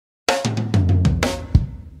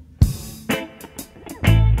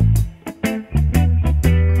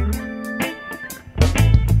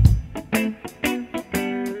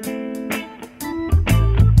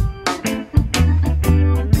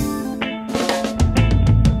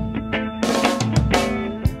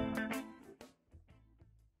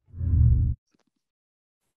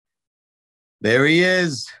There he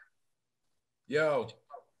is. Yo,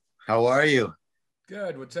 How are you?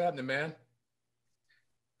 good. What's happening, man?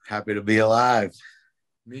 Happy to be alive.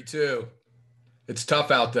 Me too. It's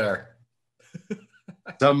tough out there.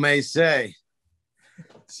 Some may say,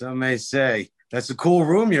 some may say that's a cool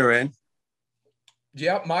room you're in.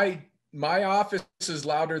 Yeah, my office is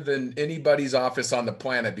louder than anybody's office on the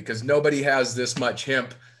planet because nobody has this much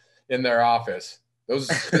hemp in their office. Those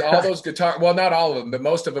all those guitar, well, not all of them, but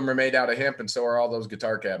most of them are made out of hemp, and so are all those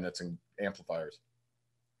guitar cabinets and amplifiers.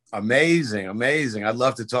 Amazing, amazing. I'd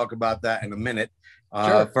love to talk about that in a minute.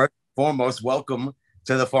 Sure. First and foremost, welcome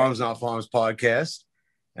to the Farms Not Farms podcast.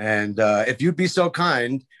 And if you'd be so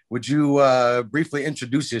kind, would you briefly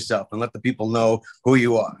introduce yourself and let the people know who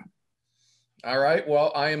you are? All right.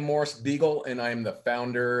 Well, I am Morris Beagle, and I am the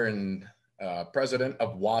founder and president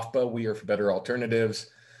of WAFBA. We are for Better Alternatives.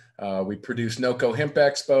 We produce NOCO Hemp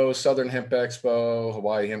Expo, Southern Hemp Expo,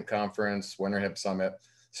 Hawaii Hemp Conference, Winter Hemp Summit,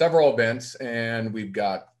 several events. And we've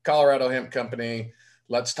got Colorado Hemp Company,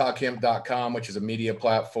 letstalkhemp.com, which is a media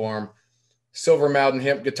platform, Silver Mountain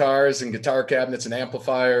Hemp guitars and guitar cabinets and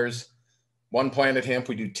amplifiers, One Planet Hemp.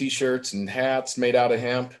 We do t-shirts and hats made out of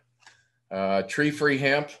hemp. Tree Free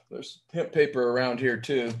Hemp. There's hemp paper around here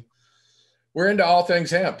too. We're into all things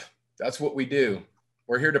hemp. That's what we do.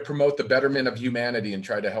 We're here to promote the betterment of humanity and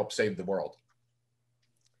try to help save the world.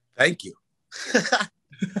 Thank you.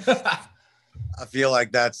 I feel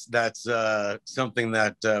like that's something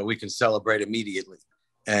that we can celebrate immediately.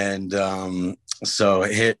 And so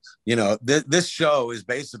this show is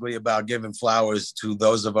basically about giving flowers to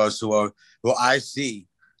those of us who I see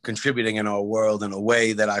contributing in our world in a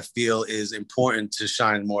way that I feel is important to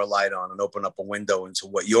shine more light on and open up a window into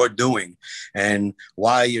what you're doing and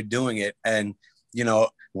why you're doing it, and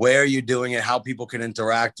where you're doing it, how people can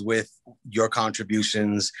interact with your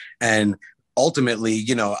contributions. And ultimately,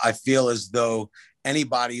 I feel as though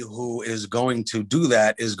anybody who is going to do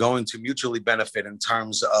that is going to mutually benefit in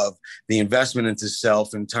terms of the investment into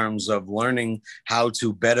self, in terms of learning how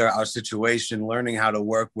to better our situation, learning how to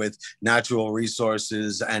work with natural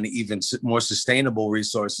resources and even more sustainable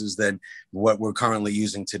resources than what we're currently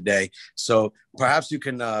using today. So perhaps you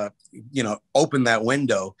can, open that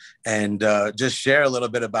window and just share a little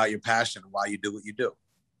bit about your passion and why you do what you do.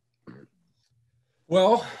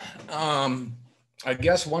 Well, I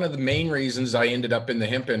guess one of the main reasons I ended up in the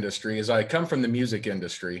hemp industry is I come from the music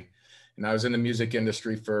industry, and I was in the music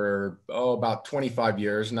industry for about 25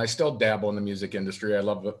 years, and I still dabble in the music industry. I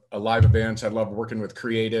love live events. I love working with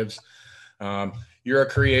creatives. You're a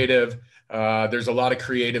creative. There's a lot of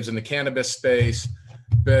creatives in the cannabis space,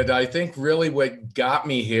 but I think really what got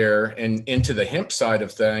me here and into the hemp side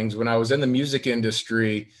of things, when I was in the music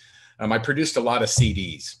industry, I produced a lot of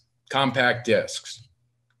CDs, compact discs,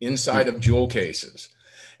 inside of jewel cases.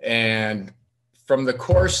 And from the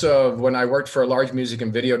course of when I worked for a large music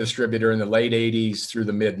and video distributor in the late 80s through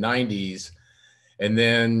the mid 90s, and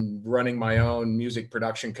then running my own music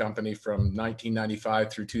production company from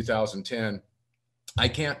 1995 through 2010, I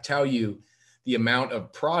can't tell you the amount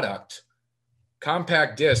of product,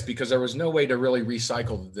 compact disc, because there was no way to really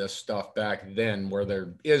recycle this stuff back then where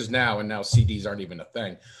there is now, and now CDs aren't even a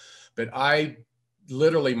thing. But I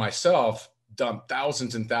literally myself dumped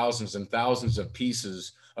thousands and thousands and thousands of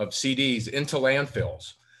pieces of CDs into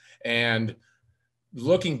landfills. And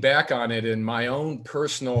looking back on it in my own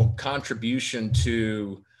personal contribution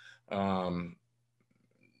to the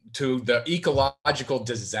ecological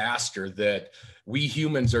disaster that we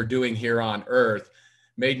humans are doing here on Earth,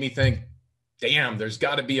 made me think, damn, there's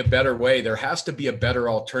got to be a better way. There has to be a better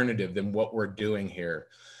alternative than what we're doing here.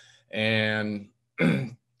 And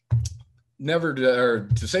to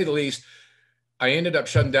say the least, I ended up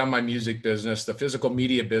shutting down my music business. The physical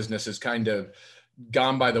media business has kind of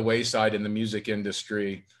gone by the wayside in the music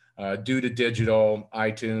industry due to digital,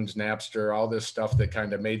 iTunes, Napster, all this stuff that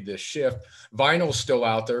kind of made this shift. Vinyl's still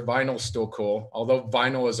out there. Vinyl's still cool, although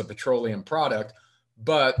vinyl is a petroleum product,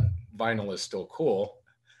 but vinyl is still cool.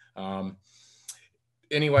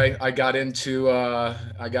 Anyway, I got into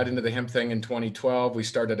the hemp thing in 2012. We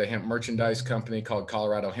started a hemp merchandise company called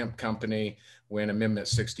Colorado Hemp Company when Amendment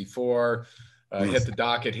 64 hit the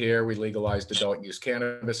docket here. We legalized adult use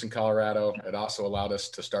cannabis in Colorado. It also allowed us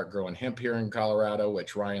to start growing hemp here in Colorado,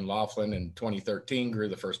 which Ryan Laughlin in 2013 grew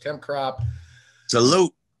the first hemp crop.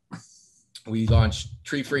 Salute. We launched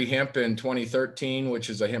Tree Free Hemp in 2013, which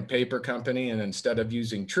is a hemp paper company. And instead of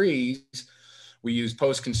using trees, we use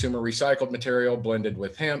post-consumer recycled material blended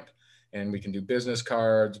with hemp. And we can do business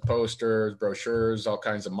cards, posters, brochures, all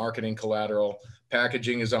kinds of marketing collateral.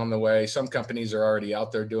 Packaging is on the way. Some companies are already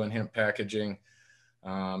out there doing hemp packaging.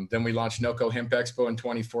 Then we launched NOCO Hemp Expo in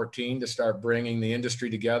 2014 to start bringing the industry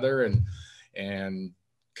together and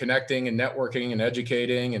connecting and networking and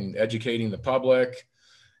educating the public.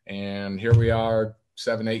 And here we are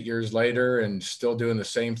 7, 8 years later and still doing the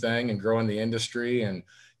same thing and growing the industry and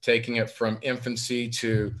taking it from infancy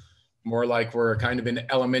to more like we're kind of in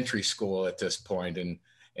elementary school at this point. And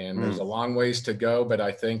there's a long ways to go, but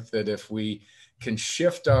I think that if we can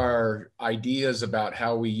shift our ideas about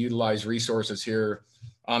how we utilize resources here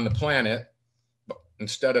on the planet,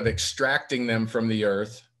 instead of extracting them from the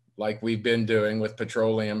earth, like we've been doing with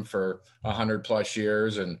petroleum for 100+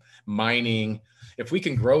 years and mining, if we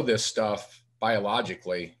can grow this stuff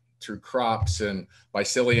biologically through crops and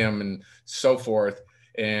mycelium and so forth,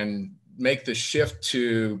 and make the shift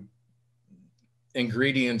to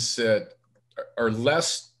ingredients that are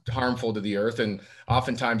less harmful to the earth and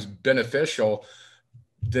oftentimes beneficial,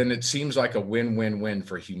 then it seems like a win-win-win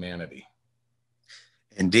for humanity.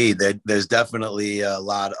 Indeed, there's definitely a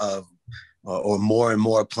lot of or more and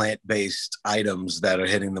more plant-based items that are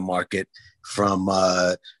hitting the market, from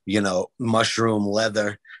mushroom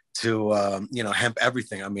leather to hemp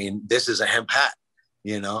everything. I mean, this is a hemp hat.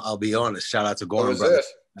 I'll be honest. Shout out to Gordon Brothers.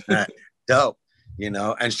 Dope.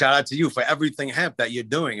 And shout out to you for everything hemp that you're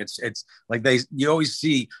doing. It's like you always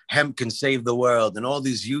see hemp can save the world and all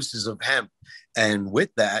these uses of hemp. And with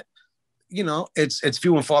that, it's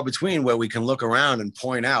few and far between where we can look around and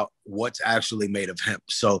point out what's actually made of hemp.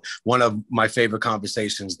 So one of my favorite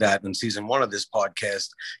conversations that in season 1 of this podcast,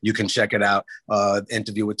 you can check it out,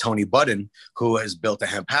 interview with Tony Budden, who has built a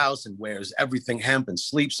hemp house and wears everything hemp and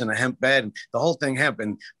sleeps in a hemp bed and the whole thing hemp.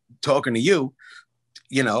 And talking to you,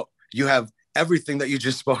 you have everything that you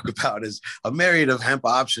just spoke about is a myriad of hemp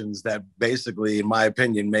options that basically, in my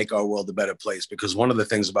opinion, make our world a better place. Because one of the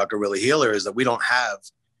things about Guerrilla Healer is that we don't have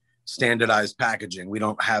standardized packaging. We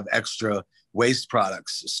don't have extra waste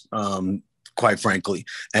products, quite frankly.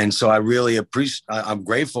 And so I really I'm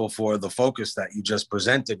grateful for the focus that you just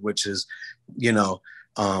presented, which is,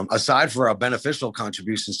 aside for our beneficial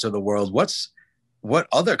contributions to the world, what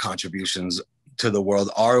other contributions to the world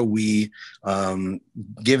are we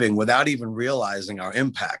giving without even realizing our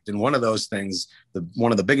impact? And one of those things,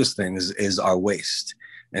 one of the biggest things, is our waste.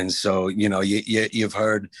 And so, you've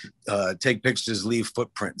heard take pictures, leave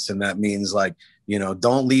footprints. And that means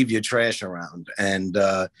don't leave your trash around, and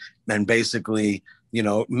basically,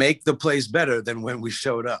 make the place better than when we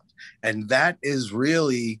showed up. And that is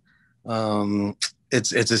really,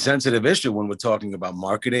 it's a sensitive issue when we're talking about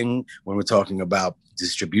marketing, when we're talking about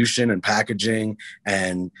distribution and packaging.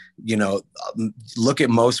 And, look at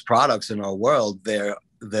most products in our world,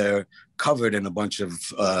 they're covered in a bunch of,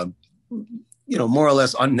 more or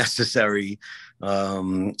less unnecessary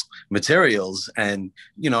materials. And,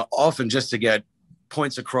 often just to get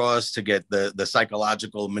points across, to get the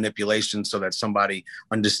psychological manipulation so that somebody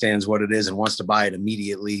understands what it is and wants to buy it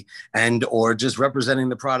immediately, and or just representing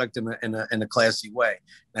the product in a classy way.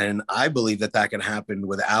 And I believe that can happen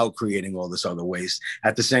without creating all this other waste.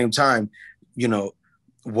 At the same time,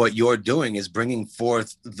 what you're doing is bringing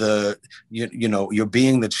forth you're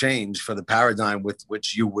being the change for the paradigm with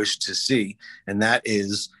which you wish to see. And that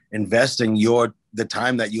is investing the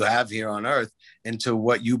time that you have here on earth into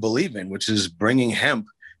what you believe in, which is bringing hemp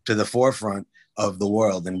to the forefront of the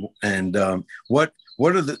world. And what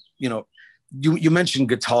are the, you mentioned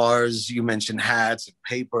guitars, you mentioned hats and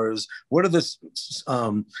papers. What are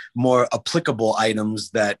the more applicable items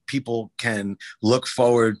that people can look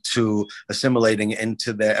forward to assimilating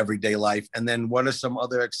into their everyday life? And then what are some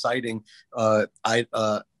other exciting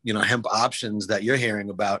hemp options that you're hearing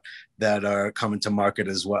about that are coming to market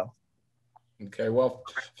as well? Okay, well,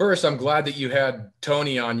 first, I'm glad that you had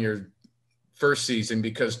Tony on your first season,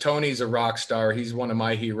 because Tony's a rock star. He's one of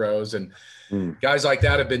my heroes, and guys like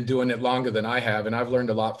that have been doing it longer than I have. And I've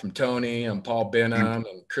learned a lot from Tony and Paul Benham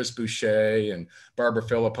and Chris Boucher and Barbara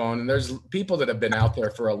Philippone. And there's people that have been out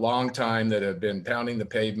there for a long time that have been pounding the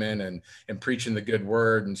pavement and preaching the good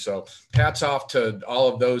word. And so hats off to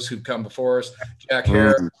all of those who've come before us. Jack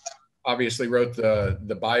Hare obviously wrote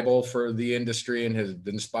the Bible for the industry and has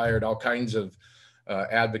inspired all kinds of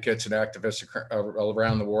advocates and activists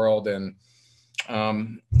around the world. And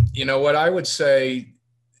what I would say,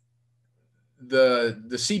 the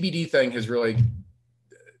CBD thing has really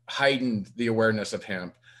heightened the awareness of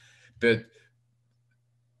hemp, but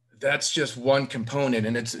that's just one component,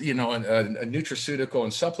 and it's a nutraceutical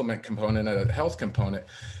and supplement component, a health component.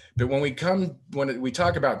 But when we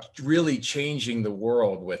talk about really changing the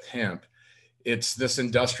world with hemp, it's this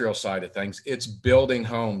industrial side of things. It's building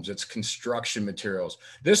homes, it's construction materials.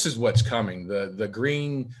 This is what's coming, the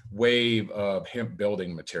green wave of hemp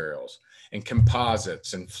building materials. and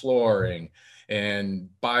composites and flooring and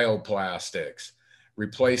bioplastics,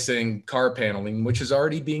 replacing car paneling, which is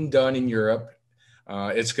already being done in Europe.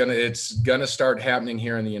 It's gonna start happening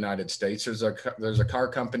here in the United States. There's a car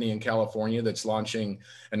company in California that's launching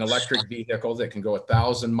an electric vehicle that can go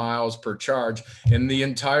 1,000 miles per charge, and the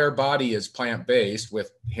entire body is plant-based,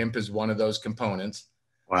 with hemp as one of those components.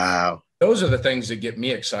 Wow. Those are the things that get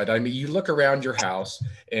me excited. I mean, you look around your house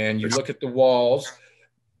and you look at the walls,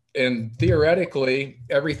 and theoretically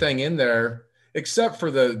everything in there, except for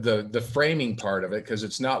the framing part of it, because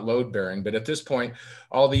it's not load bearing. But at this point,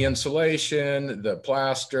 all the insulation, the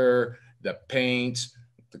plaster, the paints,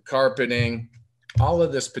 the carpeting, all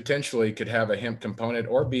of this potentially could have a hemp component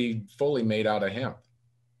or be fully made out of hemp.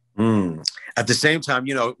 At the same time,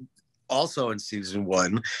 you know, also in season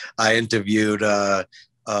 1, I interviewed a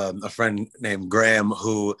friend named Graham,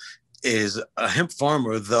 who is a hemp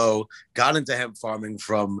farmer, though got into hemp farming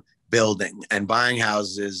from building and buying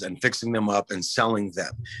houses and fixing them up and selling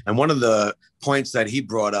them. And one of the points that he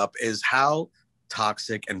brought up is how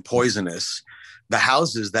toxic and poisonous the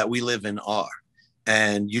houses that we live in are.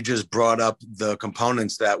 And you just brought up the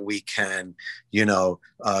components that we can, you know,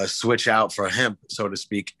 switch out for hemp, so to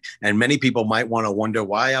speak. And many people might want to wonder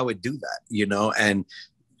why I would do that, you know. And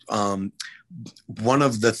one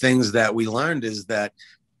of the things that we learned is that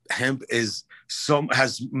hemp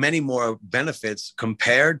has many more benefits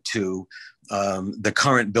compared to the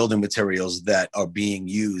current building materials that are being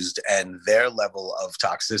used, and their level of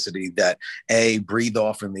toxicity that A, breathe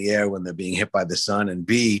off in the air when they're being hit by the sun, and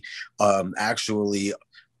B, actually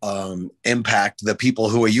impact the people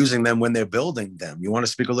who are using them when they're building them. You want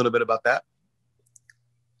to speak a little bit about that?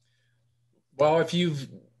 Well, if you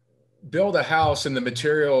build a house and the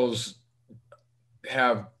materials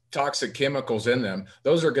have toxic chemicals in them,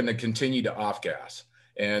 those are going to continue to off gas.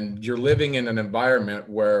 And you're living in an environment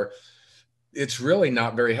where it's really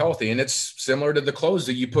not very healthy. And it's similar to the clothes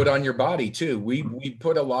that you put on your body too. We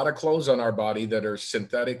put a lot of clothes on our body that are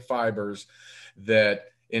synthetic fibers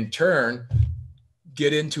that in turn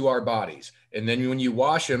get into our bodies. And then when you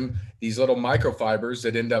wash them, these little microfibers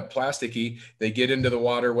that end up plasticky, they get into the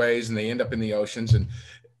waterways and they end up in the oceans.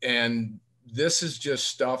 And this is just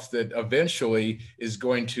stuff that eventually is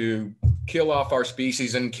going to kill off our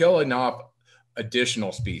species and killing off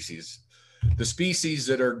additional species. The species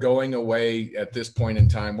that are going away at this point in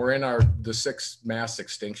time, we're in the 6th mass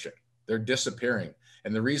extinction. They're disappearing.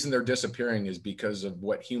 And the reason they're disappearing is because of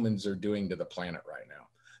what humans are doing to the planet right now.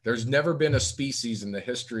 There's never been a species in the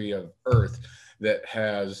history of Earth that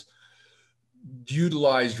has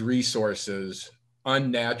utilized resources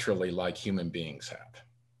unnaturally like human beings have.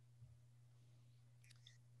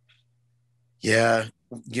 Yeah,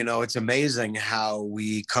 you know, it's amazing how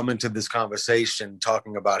we come into this conversation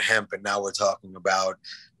talking about hemp, and now we're talking about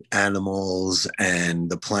animals and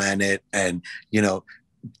the planet. And, you know,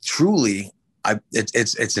 truly,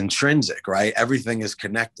 it's intrinsic, right? Everything is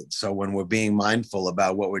connected. So when we're being mindful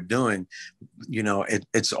about what we're doing, you know,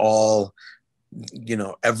 it's all, you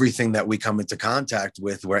know, everything that we come into contact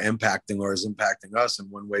with, we're impacting or is impacting us in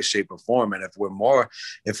one way, shape, or form. And if we're more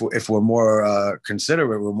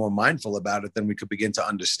considerate, we're more mindful about it, then we could begin to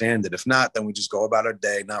understand it. If not, then we just go about our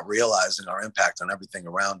day not realizing our impact on everything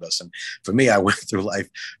around us. And for me, I went through life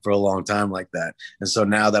for a long time like that. And so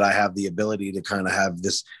now that I have the ability to kind of have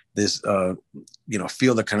this you know,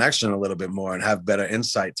 feel the connection a little bit more and have better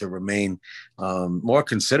insight to remain more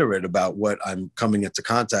considerate about what I'm coming into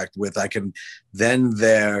contact with, I can then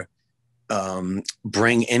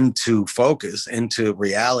bring into focus, into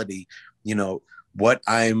reality, you know, what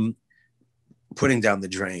I'm putting down the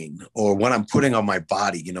drain or what I'm putting on my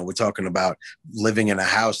body. You know, we're talking about living in a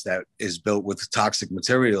house that is built with toxic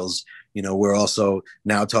materials. You know, we're also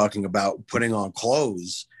now talking about putting on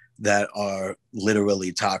clothes that are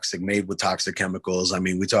literally toxic, made with toxic chemicals. I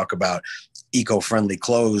mean, we talk about eco-friendly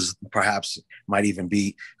clothes, perhaps might even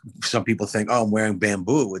be, some people think, oh, I'm wearing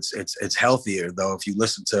bamboo. It's healthier. Though, if you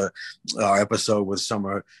listen to our episode with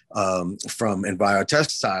Summer from Enviro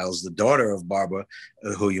Textiles, the daughter of Barbara,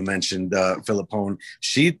 who you mentioned, Philippone,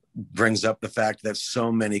 she brings up the fact that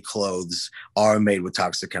so many clothes are made with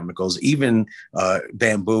toxic chemicals, even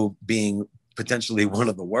bamboo being potentially one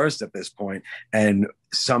of the worst at this point. And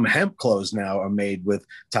some hemp clothes now are made with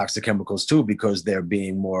toxic chemicals too, because they're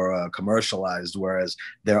being more commercialized, whereas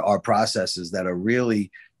there are processes that are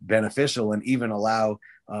really beneficial and even allow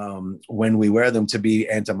when we wear them to be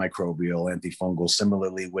antimicrobial, antifungal,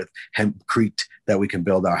 similarly with hempcrete that we can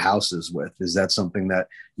build our houses with. Is that something that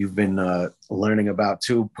you've been learning about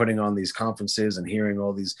too, putting on these conferences and hearing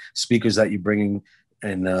all these speakers that you're bringing?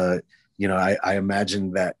 And, you know, I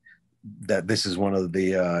imagine that that this is one of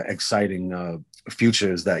the exciting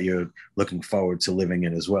futures that you're looking forward to living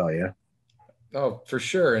in as well. Yeah. Oh, for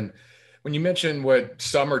sure. And when you mentioned what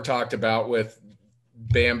Summer talked about with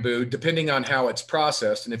bamboo, depending on how it's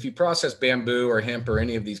processed, and if you process bamboo or hemp or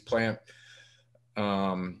any of these plant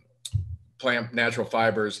natural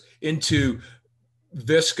fibers into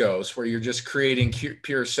viscose, where you're just creating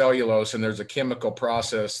pure cellulose, and there's a chemical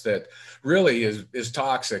process that really is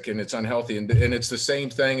toxic and it's unhealthy, and it's the same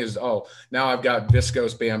thing as, oh, now I've got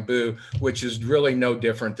viscose bamboo, which is really no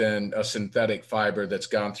different than a synthetic fiber that's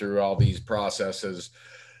gone through all these processes,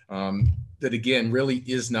 that again really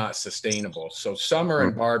is not sustainable. So Summer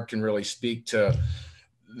and Barb can really speak to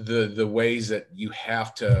the ways that you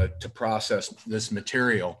have to process this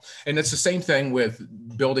material. And it's the same thing with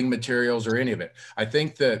building materials or any of it. I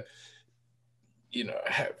think that, you know,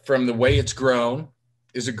 from the way it's grown,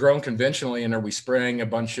 is it grown conventionally, and are we spraying a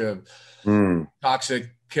bunch of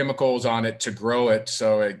toxic chemicals on it to grow it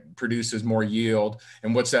so it produces more yield?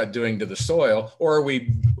 And what's that doing to the soil? Or are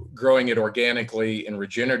we growing it organically and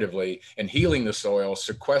regeneratively and healing the soil,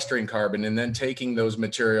 sequestering carbon, and then taking those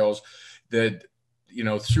materials that, you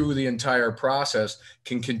know, through the entire process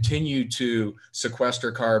can continue to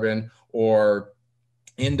sequester carbon or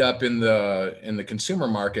end up in the consumer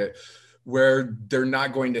market, where they're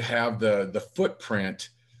not going to have the footprint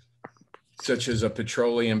such as a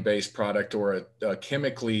petroleum-based product or a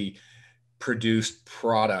chemically produced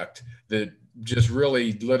product that just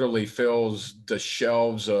really literally fills the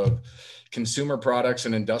shelves of consumer products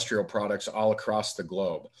and industrial products all across the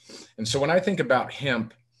globe. And so when I think about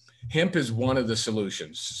hemp is one of the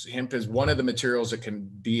solutions. Hemp is one of the materials that can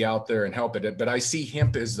be out there and help it. But I see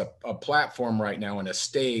hemp as a platform right now and a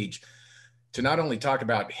stage to not only talk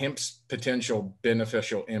about hemp's potential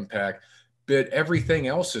beneficial impact, but everything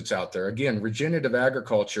else that's out there. Again, regenerative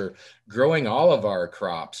agriculture, growing all of our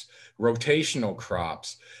crops, rotational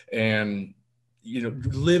crops, and, you know,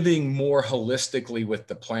 living more holistically with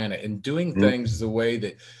the planet and doing things the way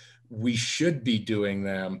that we should be doing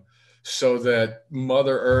them, so that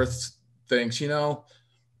Mother Earth thinks, you know,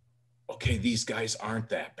 okay, these guys aren't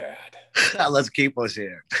that bad. Let's keep us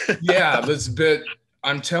here. Yeah, but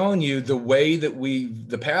I'm telling you, the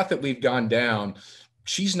path that we've gone down,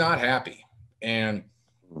 she's not happy. And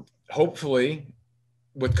hopefully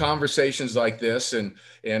with conversations like this and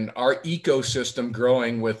our ecosystem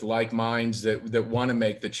growing with like minds that want to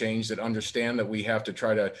make the change, that understand that we have to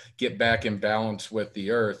try to get back in balance with the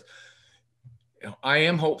earth, I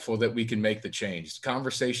am hopeful that we can make the change.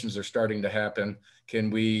 Conversations are starting to happen. Can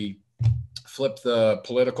we flip the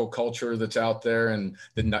political culture that's out there and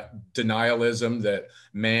the denialism that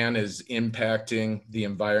man is impacting the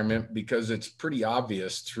environment? Because it's pretty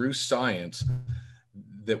obvious through science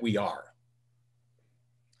that we are.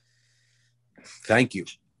 Thank you.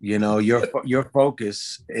 You know, your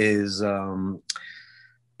focus is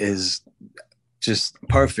just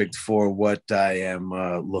perfect for what I am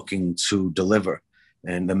looking to deliver,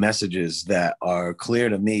 and the messages that are clear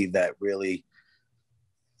to me that really,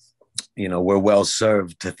 you know, we're well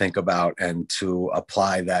served to think about and to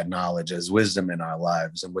apply that knowledge as wisdom in our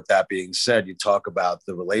lives. And with that being said, you talk about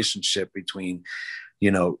the relationship between, you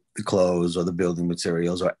know, the clothes or the building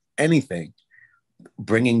materials or anything,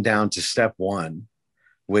 bringing down to step one,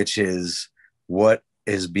 which is what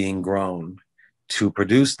is being grown to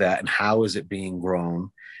produce that, and how is it being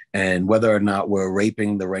grown, and whether or not we're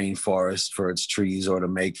raping the rainforest for its trees or to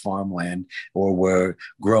make farmland, or we're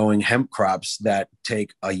growing hemp crops that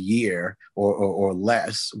take a year or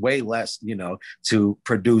less, way less, you know, to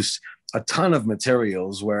produce a ton of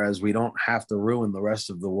materials, whereas we don't have to ruin the rest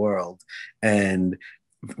of the world. And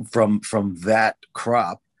from that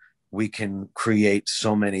crop, we can create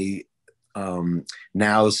so many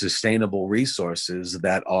now sustainable resources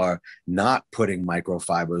that are not putting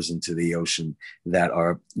microfibers into the ocean, that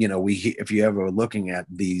are, you know, if you ever looking at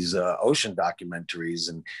these ocean documentaries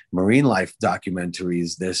and marine life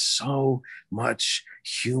documentaries, there's so much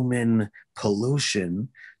human pollution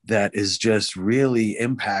that is just really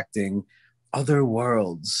impacting other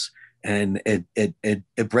worlds. And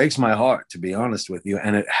it breaks my heart, to be honest with you.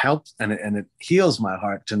 And it helps and it heals my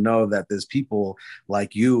heart to know that there's people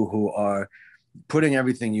like you who are putting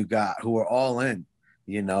everything you got, who are all in.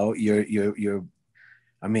 You know,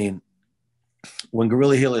 I mean, when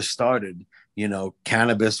Guerrilla Healers started, you know,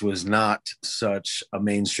 cannabis was not such a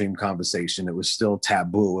mainstream conversation. It was still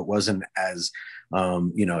taboo. It wasn't as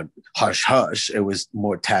you know, hush hush. It was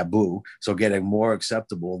more taboo. So getting more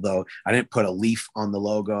acceptable, though I didn't put a leaf on the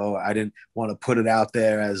logo. I didn't want to put it out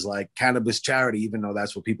there as like cannabis charity, even though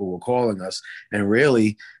that's what people were calling us. And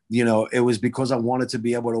really, you know, it was because I wanted to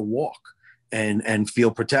be able to walk and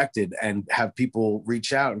feel protected, and have people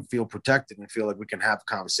reach out and feel protected and feel like we can have a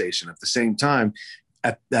conversation. At the same time,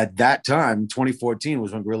 at that time, 2014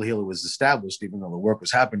 was when Guerrilla Healer was established, even though the work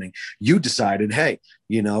was happening. You decided, hey,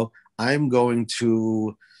 I'm going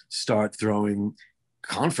to start throwing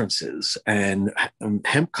conferences and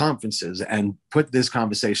hemp conferences and put this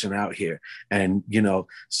conversation out here. And,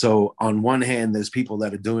 so on one hand, there's people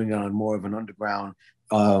that are doing it on more of an underground,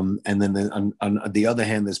 and then on the other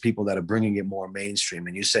hand, there's people that are bringing it more mainstream.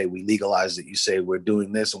 And you say, we legalized it. You say, we're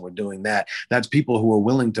doing this and we're doing that. That's people who are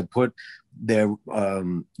willing to put their,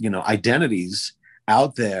 identities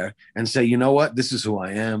out there and say, you know what, this is who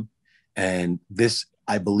I am. And this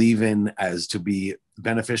I believe in as to be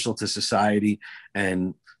beneficial to society.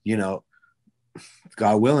 And,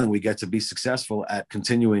 God willing, we get to be successful at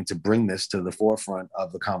continuing to bring this to the forefront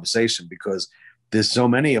of the conversation, because there's so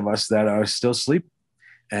many of us that are still sleeping.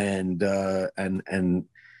 And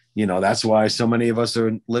that's why so many of us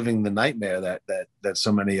are living the nightmare that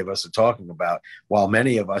so many of us are talking about, while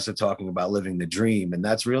many of us are talking about living the dream. And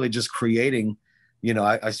that's really just creating,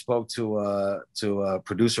 I spoke to a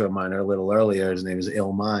producer of mine a little earlier. His name is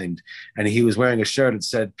Ill Mind, and he was wearing a shirt that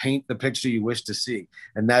said, "Paint the picture you wish to see."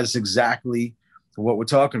 And that's exactly what we're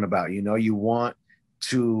talking about. You want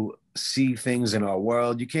to see things in our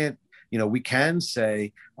world. You can't, we can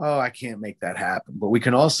say, oh, I can't make that happen. But we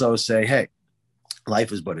can also say, hey,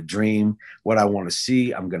 life is but a dream. What I want to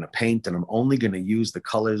see, I'm going to paint, and I'm only going to use the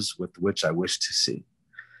colors with which I wish to see.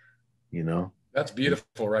 That's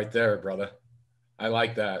beautiful right there, brother. I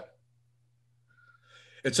like that.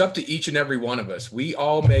 It's up to each and every one of us. We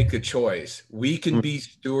all make a choice. We can be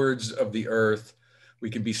stewards of the earth. We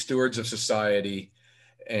can be stewards of society.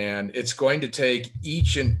 And it's going to take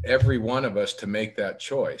each and every one of us to make that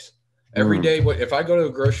choice. Every day, if I go to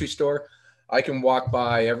a grocery store, I can walk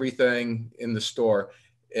by everything in the store.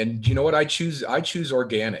 And you know what I choose? I choose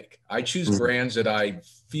organic. I choose brands that I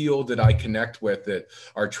feel that I connect with, that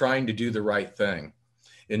are trying to do the right thing.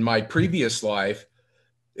 In my previous life,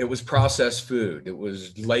 it was processed food. It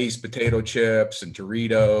was Lay's potato chips and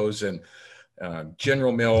Doritos and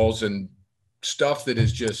General Mills and stuff that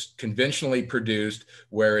is just conventionally produced,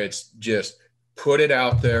 where it's just put it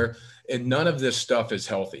out there. And none of this stuff is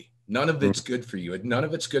healthy. None of it's good for you. None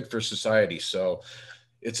of it's good for society. So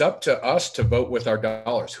it's up to us to vote with our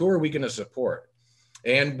dollars. Who are we going to support?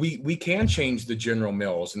 And we can change the General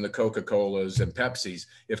Mills and the Coca-Colas and Pepsis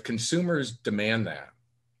if consumers demand that.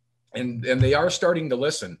 And they are starting to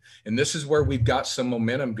listen. And this is where we've got some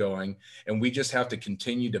momentum going, and we just have to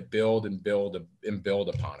continue to build and build and build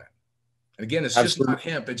upon it. And again, it's just not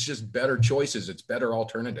hemp. It's just better choices. It's better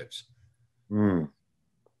alternatives.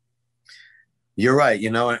 You're right.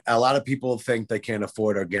 A lot of people think they can't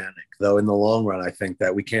afford organic, though in the long run, I think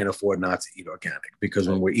that we can't afford not to eat organic, because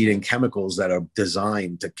when we're eating chemicals that are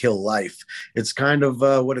designed to kill life, it's kind of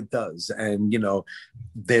what it does. And,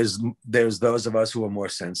 there's those of us who are more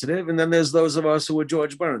sensitive, and then there's those of us who are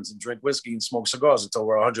George Burns and drink whiskey and smoke cigars until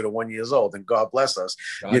we're 101 years old, and God bless us.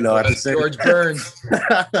 God bless George Burns.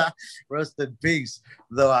 Rest in peace.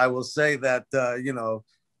 Though I will say that,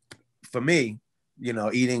 for me,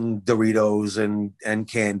 eating Doritos and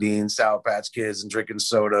candy and Sour Patch Kids and drinking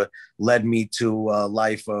soda led me to a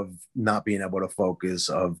life of not being able to focus,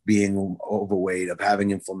 of being overweight, of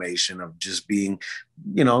having inflammation, of just being,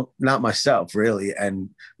 not myself really,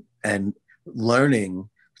 and learning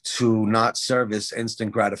to not service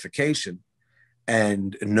instant gratification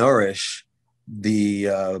and nourish the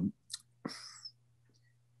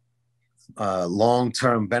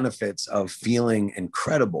long-term benefits of feeling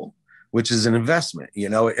incredible, which is an investment.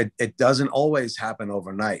 It doesn't always happen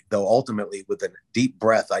overnight, though ultimately with a deep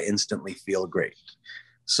breath, I instantly feel great.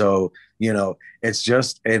 So, it's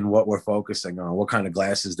just in what we're focusing on. What kind of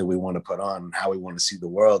glasses do we want to put on, and how we want to see the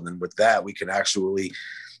world? And with that, we can actually,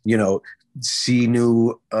 see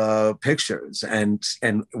new pictures. And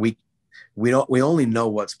we only know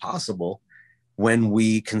what's possible when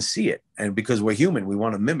we can see it. And because we're human, we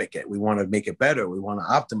want to mimic it. We want to make it better. We want to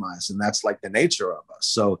optimize. And that's like the nature of us.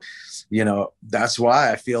 So, that's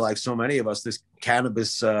why I feel like so many of us, this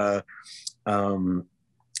cannabis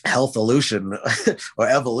health evolution or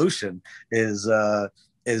evolution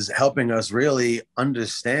is helping us really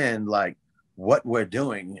understand like what we're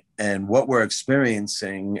doing and what we're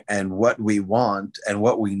experiencing and what we want and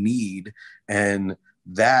what we need. And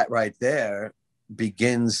that right there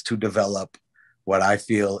begins to develop what I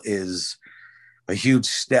feel is a huge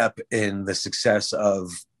step in the success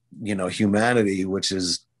of, humanity, which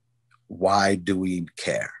is, why do we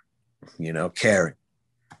care? Caring.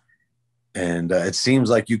 And it seems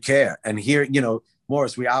like you care. And here,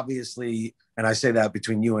 Morris, we obviously, and I say that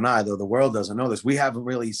between you and I, though the world doesn't know this, we haven't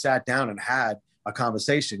really sat down and had a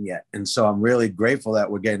conversation yet. And so I'm really grateful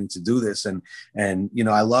that we're getting to do this. And you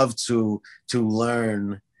know, I love to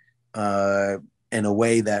learn in a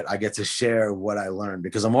way that I get to share what I learned,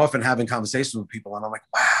 because I'm often having conversations with people and I'm like,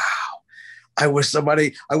 wow, I wish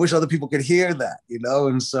other people could hear that, you know?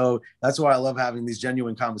 And so that's why I love having these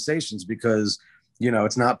genuine conversations, because, you know,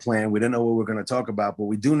 it's not planned. We don't know what we're going to talk about, but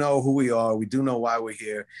we do know who we are. We do know why we're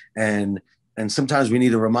here. And sometimes we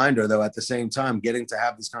need a reminder, though, at the same time, getting to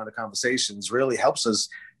have these kind of conversations really helps us,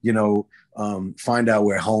 you know, find out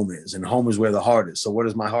where home is, and home is where the heart is. So what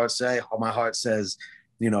does my heart say? My heart says,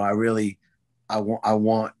 you know,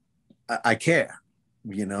 I care,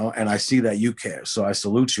 you know, and I see that you care. So I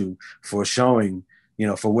salute you for showing, you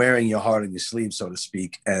know, for wearing your heart on your sleeve, so to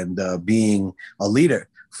speak, and being a leader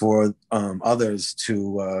for others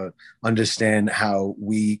to understand how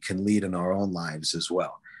we can lead in our own lives as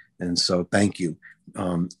well. And so thank you.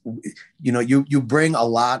 You know, you bring a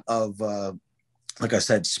lot of, like I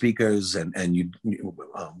said, speakers and you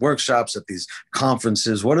workshops at these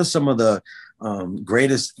conferences. What are some of the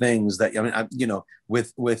greatest things that, I mean, you know,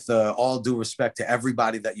 with all due respect to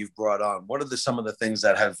everybody that you've brought on, what are some of the things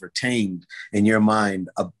that have retained in your mind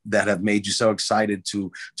that have made you so excited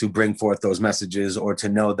to bring forth those messages, or to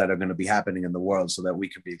know that are going to be happening in the world, so that we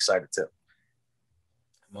can be excited too?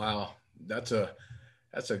 Wow, that's a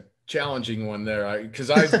challenging one there,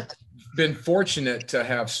 because I've been fortunate to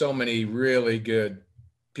have so many really good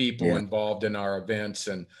people involved in our events,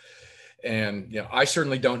 and you know, I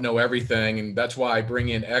certainly don't know everything, and that's why I bring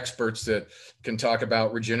in experts that can talk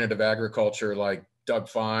about regenerative agriculture, like Doug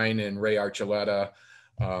Fine and Ray Archuleta,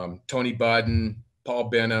 Tony Budden, Paul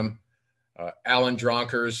Benham, Alan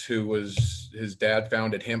Dronkers, his dad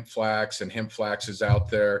founded Hemp Flax, and Hemp Flax is out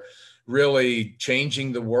there really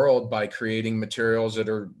changing the world by creating materials that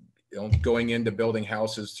are, you know, going into building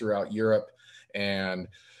houses throughout Europe and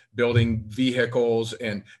building vehicles,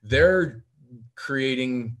 and they're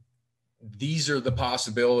creating, these are the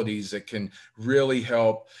possibilities that can really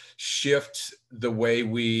help shift the way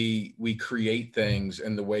we create things,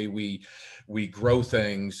 and the way we grow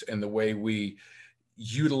things, and the way we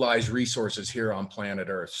utilize resources here on planet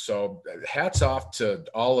Earth. So hats off to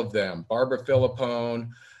all of them: Barbara Philippone,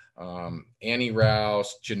 Annie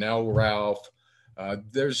Rouse, Janelle Ralph.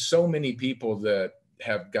 There's so many people that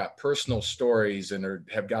have got personal stories and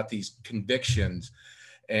have got these convictions,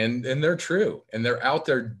 and they're true, and they're out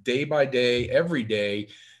there day by day, every day,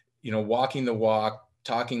 you know, walking the walk,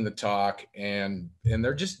 talking the talk, and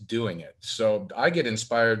they're just doing it. So I get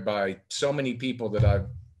inspired by so many people that I've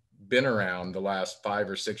been around the last 5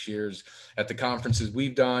 or 6 years at the conferences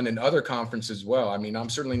we've done, and other conferences as well. I mean, I'm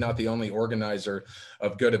certainly not the only organizer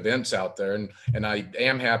of good events out there, and I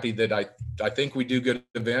am happy that I think we do good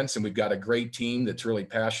events, and we've got a great team that's really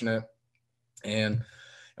passionate. And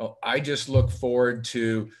you know, I just look forward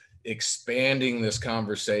to expanding this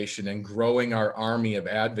conversation and growing our army of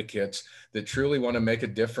advocates that truly want to make a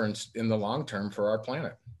difference in the long term for our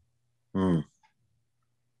planet.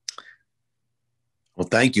 Well,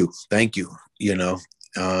 thank you. You know,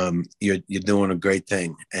 you're doing a great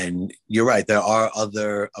thing, and you're right. There are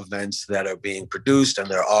other events that are being produced, and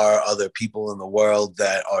there are other people in the world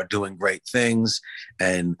that are doing great things.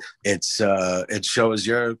 And it shows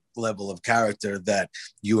your level of character that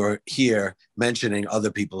you are here mentioning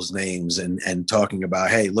other people's names and talking about,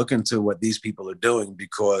 hey, look into what these people are doing,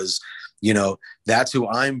 because, you know, that's who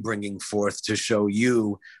I'm bringing forth to show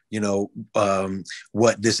you, you know,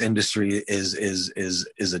 what this industry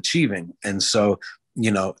is achieving. And so,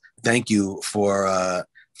 you know, thank you for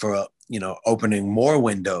you know, opening more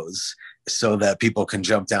windows so that people can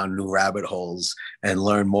jump down new rabbit holes and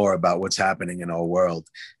learn more about what's happening in our world.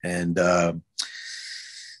 And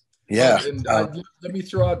yeah, let me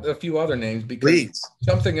throw out a few other names, because please.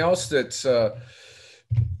 Something else that's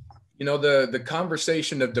you know, the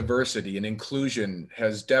conversation of diversity and inclusion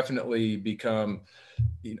has definitely become,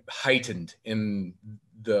 you know, heightened in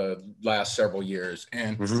the last several years,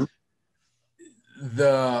 and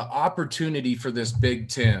the opportunity for this big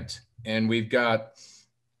tent. And we've got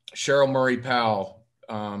Cheryl Murray Powell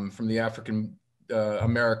from the African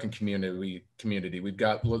American community. We've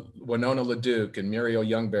got Winona LaDuke and Muriel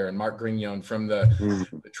Youngbear and Mark Grignon from the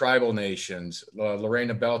tribal nations,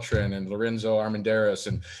 Lorena Beltran and Lorenzo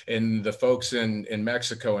Armendariz, and the folks in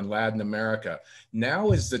Mexico and Latin America.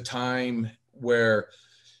 Now is the time where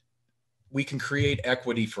we can create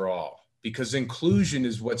equity for all, because inclusion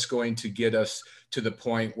is what's going to get us to the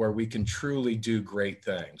point where we can truly do great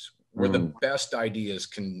things, where the best ideas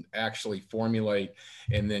can actually formulate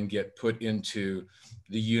and then get put into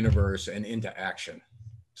the universe and into action.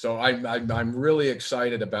 So I'm really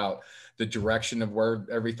excited about the direction of where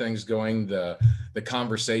everything's going, the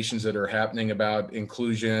conversations that are happening about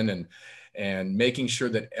inclusion and making sure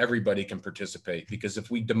that everybody can participate. Because if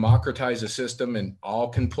we democratize a system and all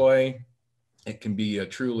can play, it can be a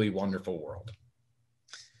truly wonderful world.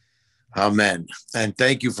 Amen. And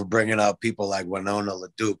thank you for bringing up people like Winona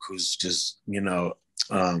LaDuke, who's just,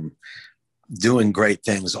 doing great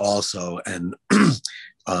things also. And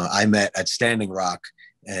I met at Standing Rock,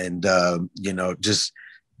 and, those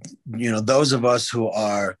of us who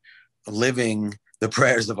are living the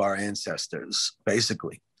prayers of our ancestors,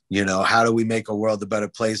 basically, how do we make a world a better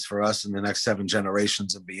place for us in the next 7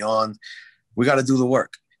 generations and beyond? We got to do the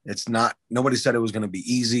work. It's not, nobody said it was going to be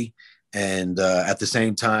easy. And at the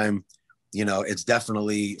same time, it's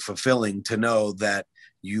definitely fulfilling to know that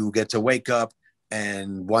you get to wake up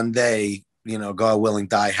and one day, God willing,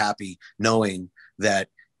 die happy, knowing that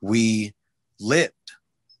we lived,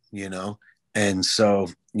 and so,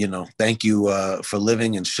 thank you for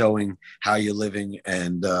living and showing how you're living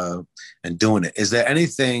and doing it. Is there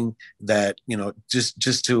anything that,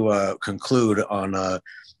 just to conclude on a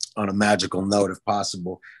magical note, if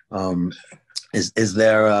possible, is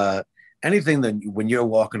there anything that when you're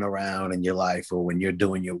walking around in your life or when you're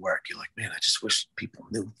doing your work, you're like, man, I just wish people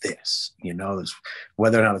knew this,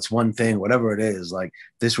 whether or not it's one thing, whatever it is, like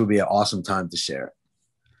this would be an awesome time to share it.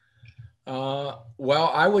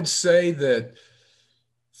 Well, I would say that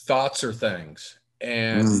thoughts are things.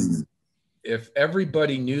 And if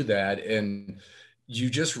everybody knew that, and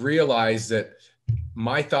you just realize that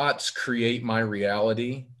my thoughts create my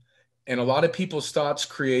reality, and a lot of people's thoughts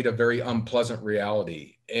create a very unpleasant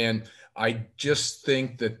reality. And I just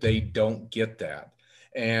think that they don't get that.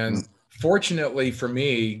 And fortunately for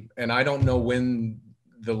me, and I don't know when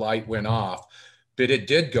the light went off, but it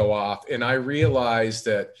did go off. And I realized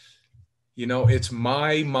that, it's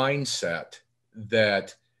my mindset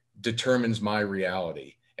that determines my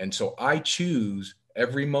reality. And so I choose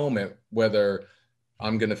every moment whether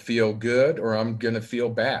I'm going to feel good or I'm going to feel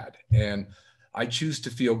bad. And I choose to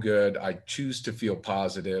feel good. I choose to feel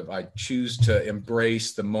positive. I choose to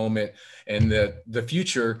embrace the moment and the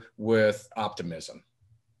future with optimism.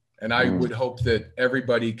 And I would hope that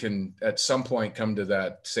everybody can at some point come to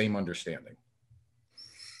that same understanding.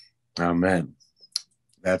 Amen.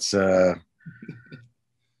 That's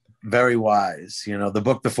very wise. The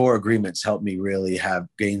book, The Four Agreements, helped me really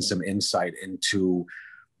gain some insight into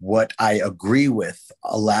what I agree with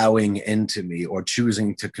allowing into me or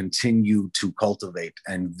choosing to continue to cultivate.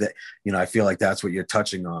 And that, I feel like that's what you're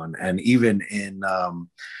touching on. And even in,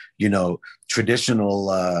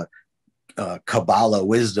 traditional Kabbalah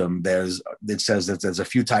wisdom, it says that there's a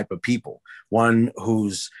few type of people. One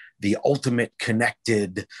who's the ultimate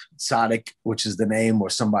connected tzaddik, which is the name,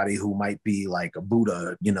 or somebody who might be like a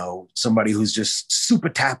Buddha, somebody who's just super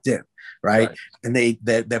tapped in, right? And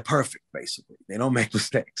they're perfect, basically. They don't make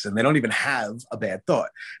mistakes and they don't even have a bad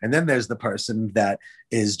thought. And then there's the person that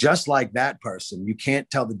is just like that person. You can't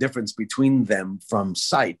tell the difference between them from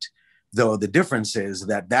sight, though the difference is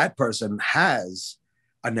that person has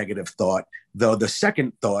a negative thought, though the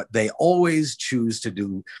second thought, they always choose to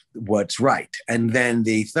do what's right. And then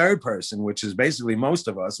the third person, which is basically most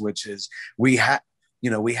of us, which is we have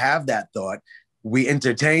that thought, we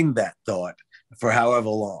entertain that thought for however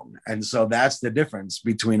long. And so that's the difference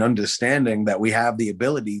between understanding that we have the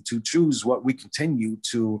ability to choose what we continue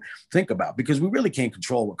to think about, because we really can't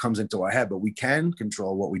control what comes into our head, but we can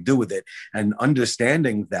control what we do with it. And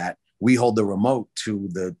understanding that we hold the remote to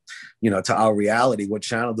to our reality. What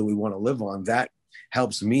channel do we want to live on? That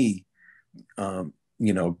helps me,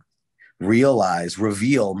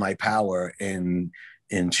 reveal my power in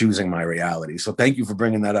choosing my reality. So thank you for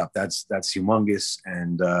bringing that up. That's humongous.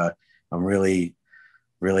 And I'm really,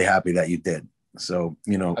 really happy that you did. So,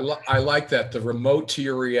 I like that. The remote to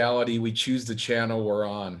your reality. We choose the channel we're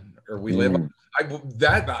on, or we live on.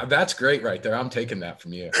 That's great right there. I'm taking that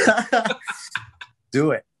from you. Do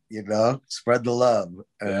it. Spread the love.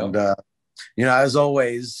 And, as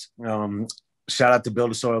always, shout out to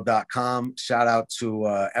buildasoil.com. Shout out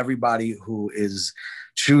to everybody who is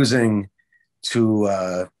choosing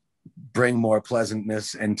to bring more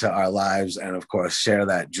pleasantness into our lives. And of course, share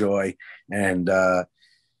that joy. And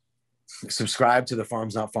subscribe to the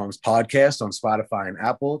Pharms Not Pharms podcast on Spotify and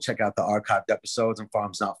Apple. Check out the archived episodes on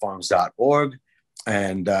pharmsnotpharms.org.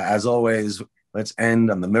 And as always, let's end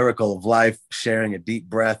on the miracle of life, sharing a deep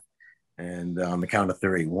breath. And on the count of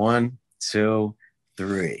 3, 1, 2,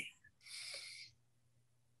 3.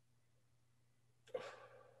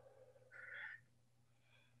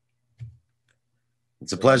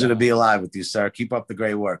 It's a pleasure to be alive with you, sir. Keep up the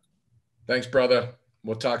great work. Thanks, brother.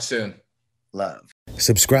 We'll talk soon. Love.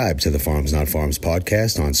 Subscribe to the Pharms Not Farms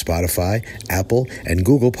podcast on Spotify, Apple, and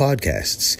Google Podcasts.